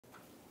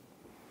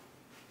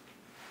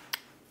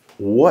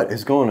What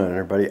is going on,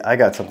 everybody? I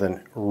got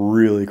something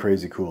really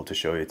crazy cool to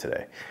show you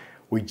today.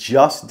 We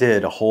just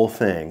did a whole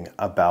thing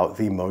about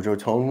the Mojo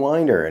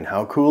Tonewinder and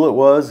how cool it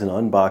was and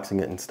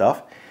unboxing it and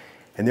stuff.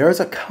 And there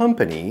is a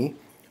company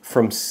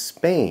from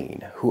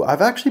Spain who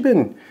I've actually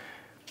been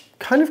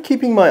kind of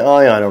keeping my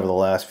eye on over the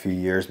last few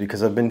years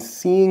because I've been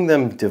seeing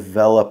them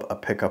develop a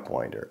pickup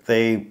winder.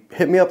 They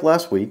hit me up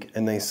last week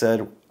and they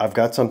said, we've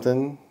got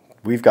something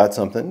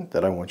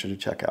that I want you to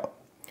check out.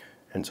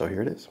 And so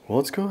here it is. Well,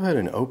 let's go ahead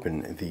and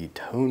open the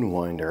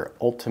Tonewinder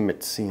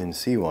Ultimate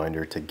CNC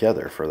Winder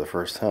together for the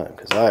first time,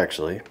 because I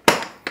actually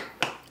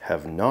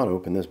have not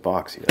opened this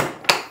box yet.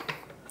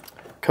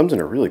 It comes in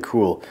a really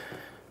cool,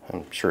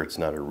 I'm sure it's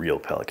not a real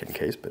Pelican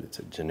case, but it's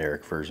a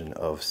generic version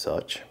of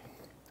such.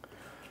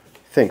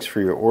 Thanks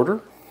for your order.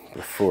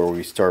 Before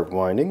we start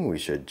winding, we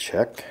should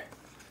check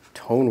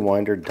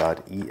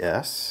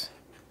tonewinder.es.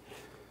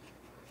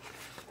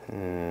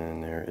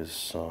 And there is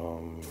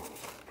some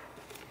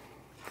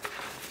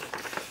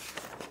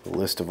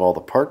list of all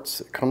the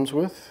parts it comes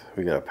with.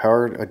 We got a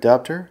power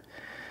adapter,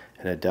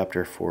 an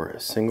adapter for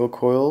single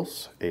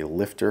coils, a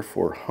lifter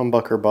for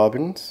humbucker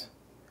bobbins,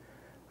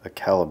 a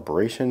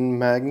calibration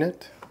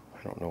magnet,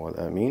 I don't know what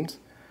that means,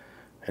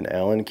 an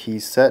Allen key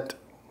set,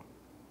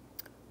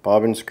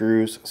 bobbin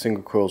screws,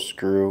 single coil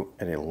screw,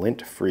 and a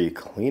lint-free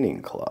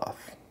cleaning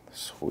cloth.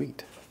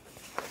 Sweet.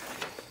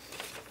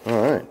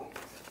 Alright.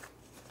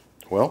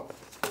 Well,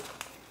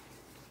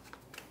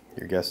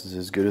 your guess is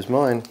as good as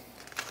mine.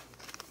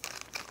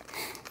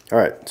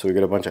 Alright, so we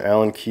got a bunch of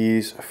Allen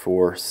keys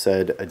for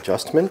said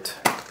adjustment.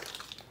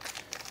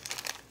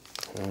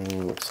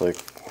 And looks like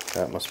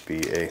that must be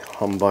a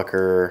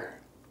humbucker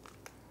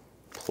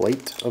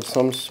plate of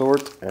some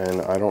sort,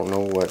 and I don't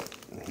know what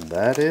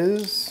that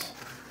is.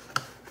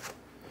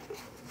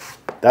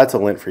 That's a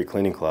lint-free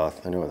cleaning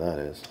cloth. I know what that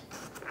is.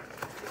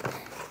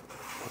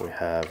 We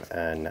have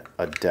an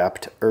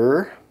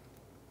adapter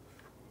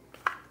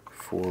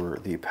for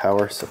the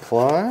power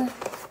supply.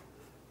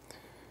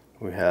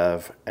 We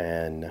have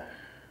an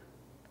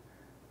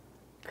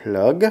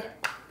plug.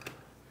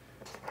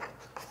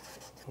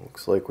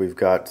 Looks like we've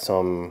got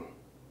some,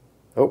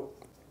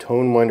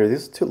 Tonewinder.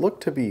 These look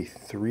to be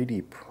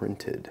 3D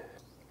printed.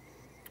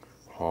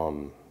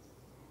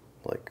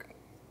 Like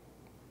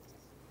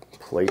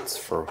plates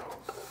for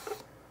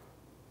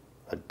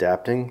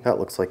adapting. That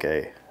looks like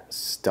a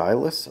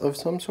stylus of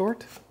some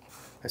sort.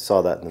 I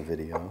saw that in the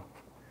video.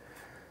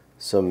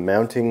 Some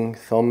mounting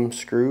thumb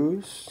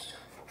screws.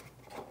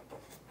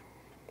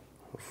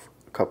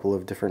 A couple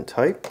of different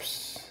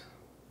types,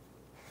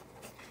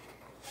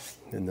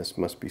 and this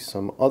must be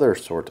some other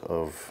sort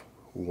of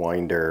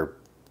winder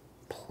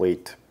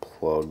plate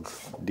plug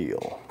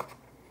deal.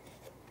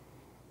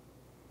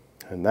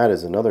 And that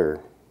is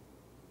another,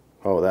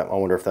 I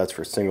wonder if that's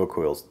for single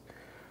coils,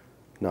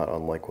 not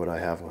unlike what I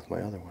have with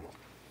my other one.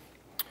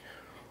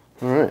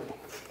 Alright,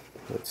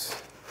 let's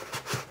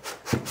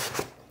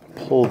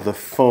pull the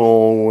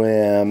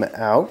foam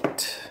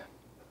out.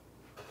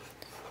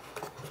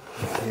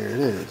 Here it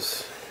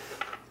is.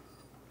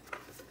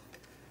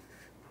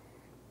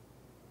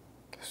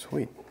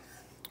 Sweet.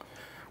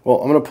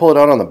 Well, I'm going to pull it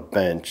out on the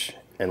bench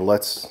and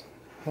let's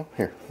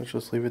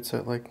just leave it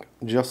set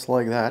just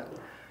like that.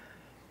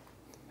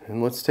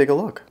 And let's take a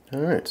look.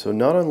 Alright, so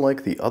not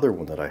unlike the other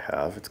one that I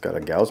have, it's got a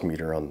Gauss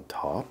meter on the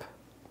top.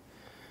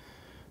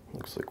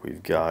 Looks like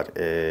we've got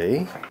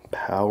a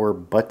power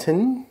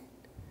button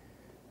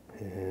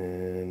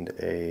and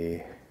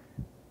it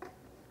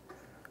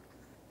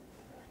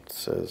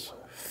says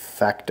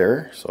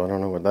factor, so I don't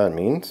know what that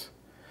means.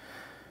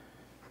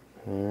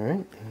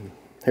 Alright,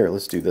 here,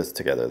 let's do this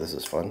together. This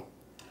is fun.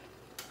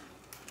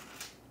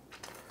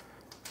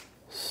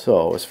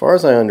 So, as far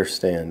as I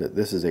understand,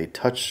 this is a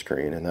touch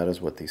screen, and that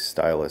is what the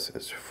stylus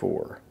is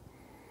for.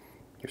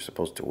 You're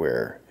supposed to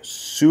wear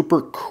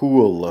super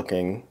cool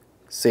looking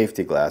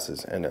safety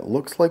glasses, and it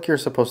looks like you're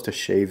supposed to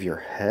shave your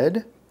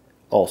head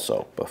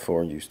also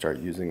before you start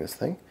using this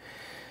thing.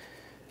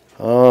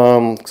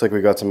 Looks like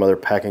we got some other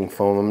packing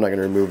foam. I'm not going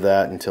to remove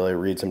that until I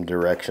read some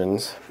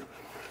directions.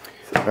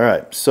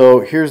 Alright, so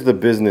here's the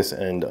business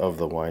end of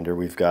the winder.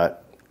 We've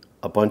got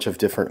a bunch of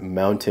different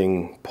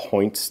mounting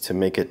points to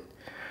make it,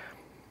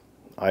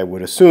 I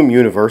would assume,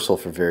 universal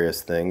for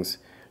various things.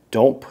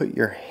 Don't put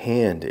your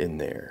hand in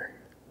there.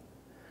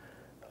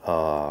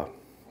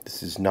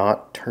 This is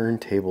not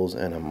turntables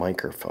and a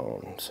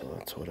microphone, so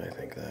that's what I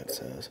think that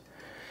says.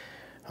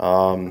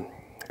 And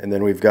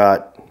then we've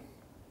got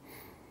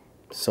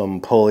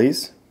some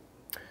pulleys.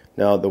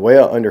 Now, the way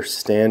I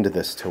understand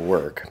this to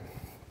work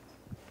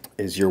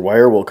is your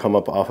wire will come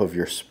up off of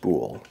your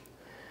spool.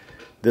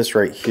 This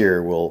right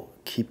here will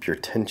keep your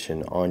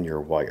tension on your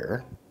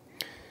wire.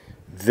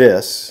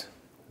 This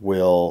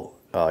will,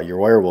 your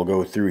wire will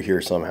go through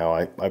here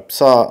somehow. I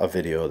saw a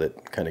video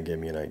that kind of gave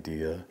me an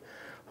idea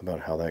about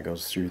how that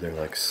goes through there,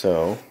 like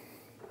so.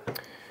 I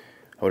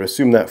would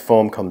assume that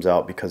foam comes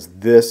out because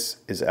this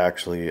is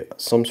actually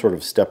some sort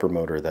of stepper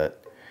motor that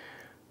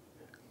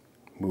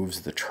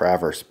moves the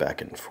traverse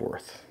back and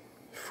forth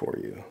for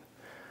you.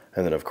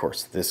 And then of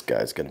course this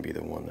guy's going to be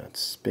the one that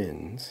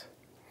spins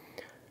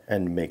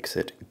and makes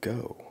it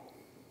go.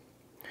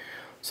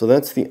 So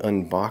that's the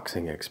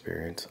unboxing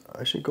experience.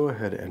 I should go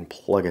ahead and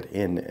plug it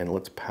in and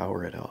let's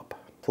power it up.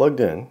 Plugged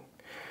in.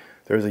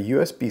 There's a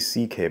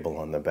USB-C cable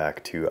on the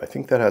back too. I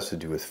think that has to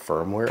do with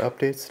firmware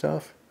update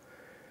stuff.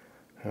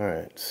 All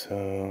right,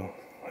 so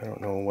I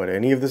don't know what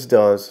any of this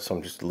does, so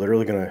I'm just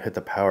literally gonna hit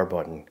the power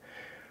button.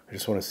 I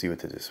just wanna see what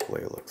the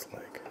display looks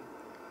like.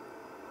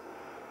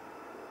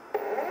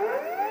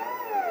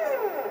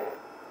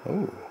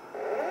 Oh.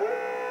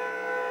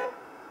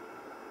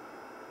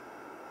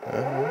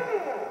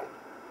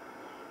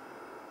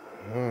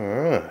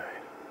 Alright.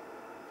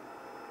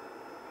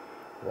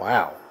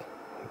 Wow.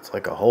 It's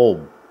like a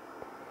whole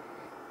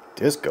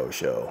disco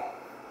show.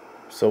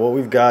 So what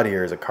we've got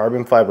here is a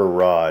carbon fiber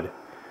rod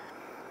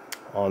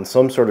on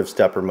some sort of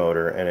stepper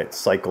motor, and it's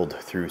cycled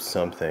through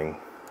something.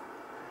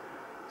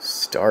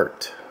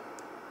 Start.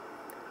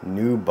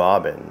 New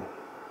bobbin.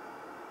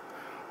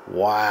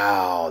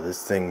 Wow,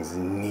 this thing's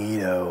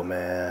neato,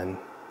 man.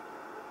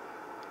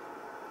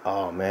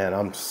 Oh man,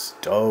 I'm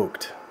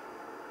stoked.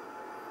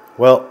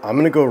 Well, I'm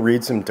gonna go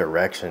read some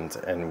directions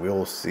and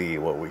we'll see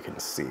what we can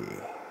see.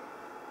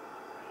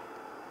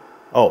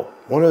 Oh,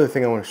 one other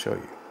thing I want to show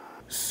you.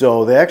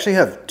 So they actually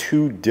have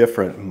two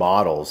different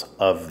models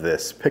of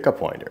this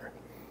pickup winder,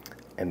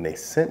 and they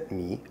sent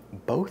me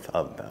both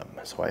of them.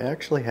 So I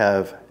actually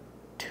have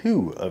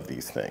two of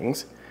these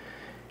things,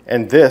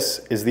 and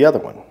this is the other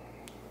one.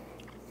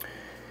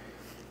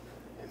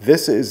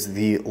 This is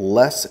the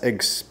less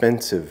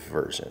expensive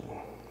version,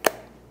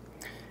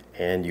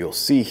 and you'll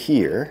see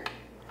here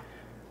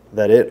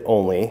that it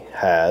only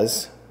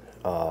has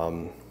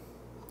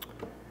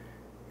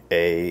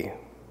a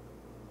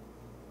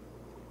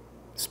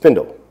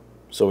spindle.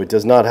 So it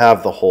does not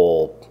have the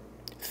whole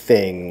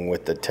thing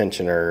with the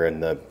tensioner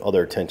and the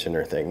other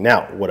tensioner thing.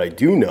 Now, what I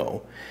do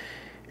know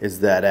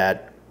is that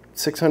at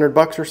 600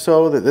 bucks or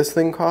so that this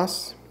thing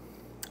costs,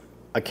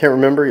 I can't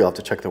remember, you'll have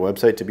to check the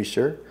website to be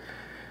sure,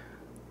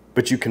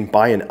 but you can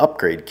buy an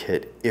upgrade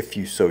kit if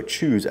you so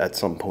choose at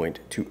some point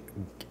to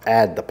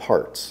add the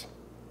parts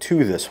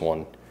to this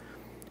one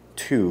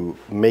to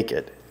make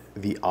it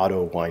the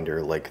auto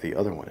winder like the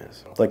other one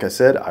is. Like I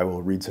said, I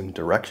will read some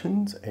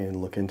directions and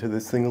look into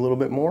this thing a little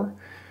bit more.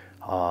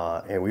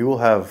 And we will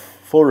have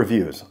full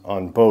reviews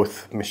on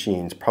both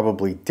machines,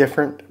 probably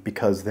different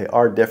because they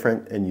are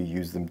different and you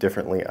use them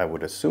differently, I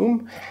would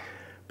assume.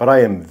 But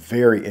I am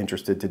very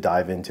interested to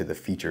dive into the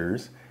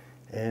features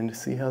and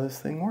see how this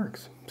thing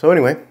works. So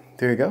anyway,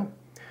 there you go.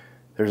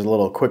 There's a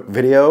little quick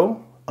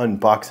video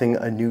unboxing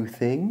a new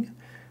thing.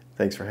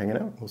 Thanks for hanging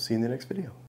out. We'll see you in the next video.